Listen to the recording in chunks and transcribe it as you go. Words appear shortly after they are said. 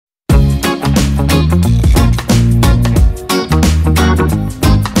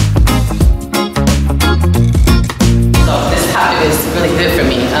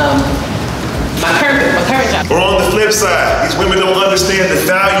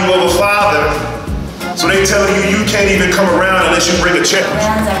you of a father, so they telling you can't even come around unless you bring a check.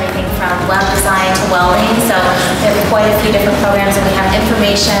 Programs, everything from web design to welding, so we have quite a few different programs, and we have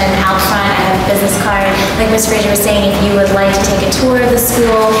information out front. I have a business card. Like Ms. Frazier was saying, if you would like to take a tour of the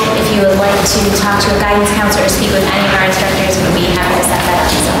school, if you would like to talk to a guidance counselor or speak with any of our instructors, we would be happy to set that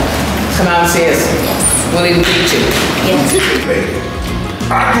up. So. Come out and see us. Yes. We'll even teach you. Yes.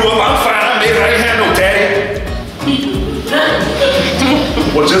 I grew up, I'm fine, I made it, I ain't had no daddy.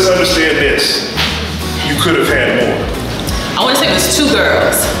 Well, just understand this. You could have had more. I want to say it was two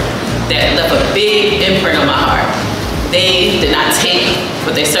girls that left a big imprint on my heart. They did not take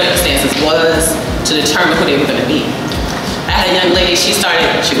what their circumstances was to determine who they were going to be. I had a young lady, she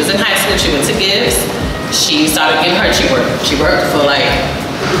was in high school, she went to Gibbs. She started getting hurt, she worked for like,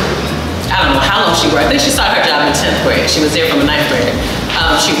 I don't know how long she worked. I think she started her job in 10th grade. She was there from the 9th grade.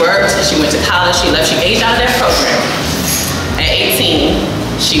 She worked, she went to college, she left, she aged out of that program. At 18,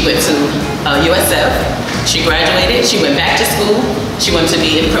 she went to USF. She graduated, she went back to school. She wanted to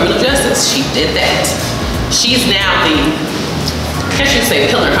be in criminal justice. She did that. She's now the, I should say,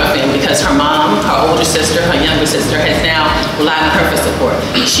 pillar in her family, because her mom, her older sister, her younger sister has now relied on her for support.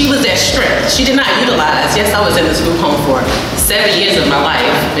 She was that strength. She did not utilize, yes, I was in this group home for 7 years of my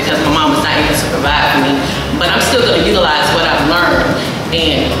life because my mom was not able to provide for me, but I'm still gonna utilize what I've learned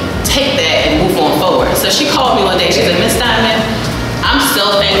and take that and move on forward. So she called me one day, she said, Miss Diamond, I'm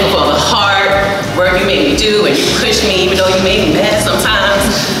so thankful for the hard work you made me do, and you pushed me even though you made me mad sometimes.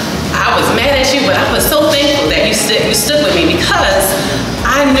 I was mad at you, but I was so thankful that you stood with me, because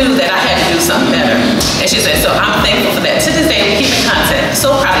I knew that I had to do something better. And she said, so I'm thankful for that. To this day, we keep in contact.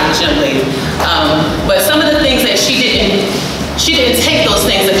 So proud of this young lady. But some of the things that she didn't take those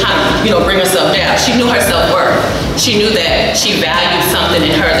things to kind of, bring herself down. She knew her self-worth. She knew that she valued something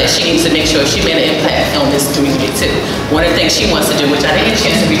in her that she needs to make sure she made an impact on this community too. One of the things she wants to do, which I didn't get a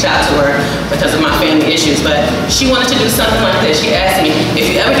chance to reach out to her because of my family issues, but she wanted to do something like this. She asked me, if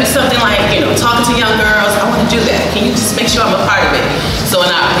you ever do something like, talking to young girls, I want to do that. Can you just make sure I'm a part of it? So when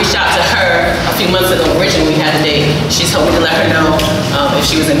I reached out to her a few months ago, originally we had a date, she told me to let her know if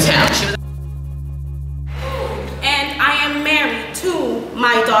she was in town.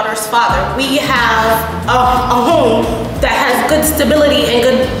 My daughter's father. We have a home that has good stability and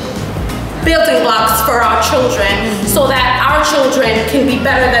good building blocks for our children, so that our children can be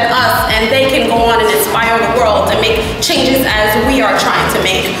better than us and they can go on and inspire the world and make changes as we are trying to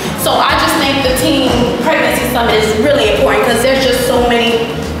make. So I just think the Teen Pregnancy Summit is really important, because there's just so many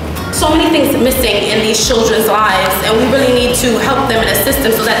things missing in these children's lives, and we really need to help them and assist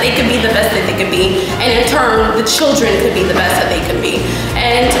them so that they can be the best that they can be, and in turn the children could be the best that they can be.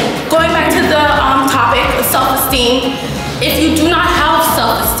 And going back to the topic of self-esteem, if you do not have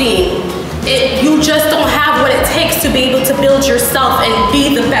self-esteem, you just don't have what it takes to be able to build yourself and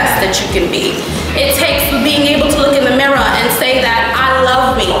be the best that you can be. It takes being able to look in the mirror and say that I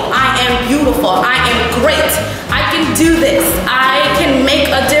love me, I am beautiful, I am great, I can do this, I can make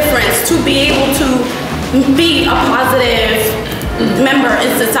a difference, to be able to be a positive member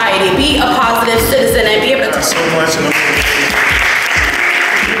in society, be a positive citizen, and be able to. So much.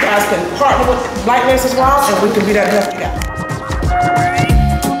 You guys can partner with Black Nurses Wild, and we can be that best together.